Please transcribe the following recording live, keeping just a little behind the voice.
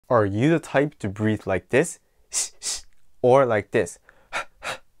Are you the type to breathe like this or like this?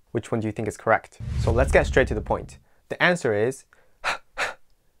 Which one do you think is correct? So let's get straight to the point. The answer is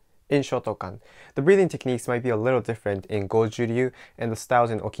in Shotokan. The breathing techniques might be a little different in Goju-ryu and the styles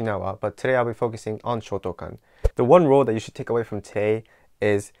in Okinawa, but today I'll be focusing on Shotokan. The one rule that you should take away from today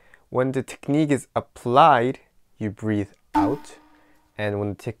is when the technique is applied, you breathe out, and when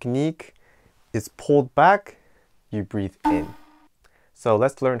the technique is pulled back, you breathe in. So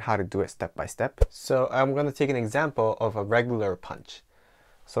let's learn how to do it step by step. So I'm going to take an example of a regular punch.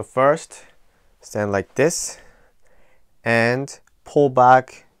 So first, stand like this and pull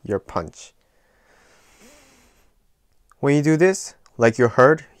back your punch. When you do this, like you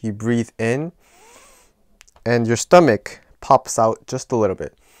heard, you breathe in and your stomach pops out just a little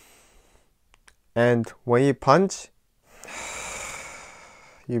bit. And when you punch,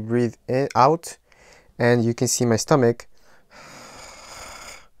 you breathe in, out, and you can see my stomach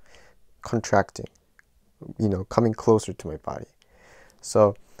contracting, coming closer to my body.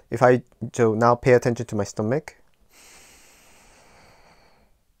 So if I now pay attention to my stomach,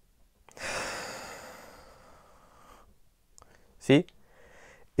 see,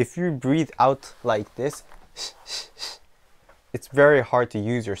 if you breathe out like this, it's very hard to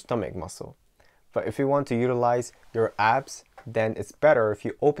use your stomach muscle. But if you want to utilize your abs, then it's better if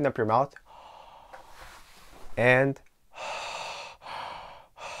you open up your mouth and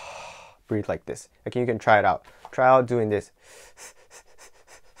breathe like this. Okay, you can try it out. Try out doing this.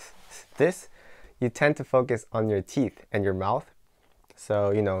 You tend to focus on your teeth and your mouth.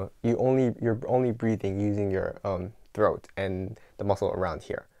 So, you're only breathing using your throat and the muscle around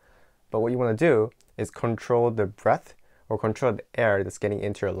here. But what you want to do is control the breath or control the air that's getting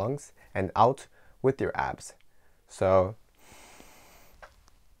into your lungs and out with your abs. So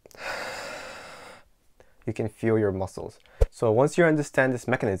you can feel your muscles. So once you understand this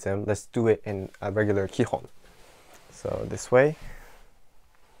mechanism, let's do it in a regular kihon. So this way.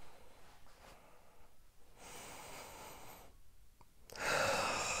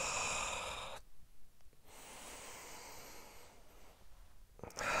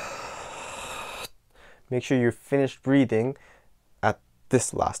 Make sure you're finished breathing at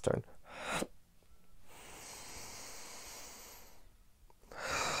this last turn.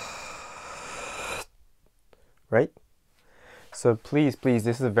 Right? So please,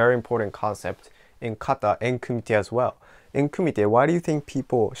 this is a very important concept in kata and kumite as well. In kumite, why do you think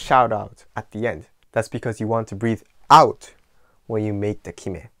people shout out at the end? That's because you want to breathe out when you make the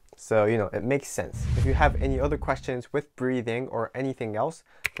kime. So, it makes sense. If you have any other questions with breathing or anything else,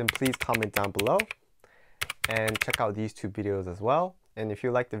 then please comment down below. And check out these two videos as well. And if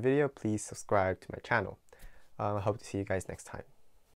you like the video, please subscribe to my channel. I hope to see you guys next time.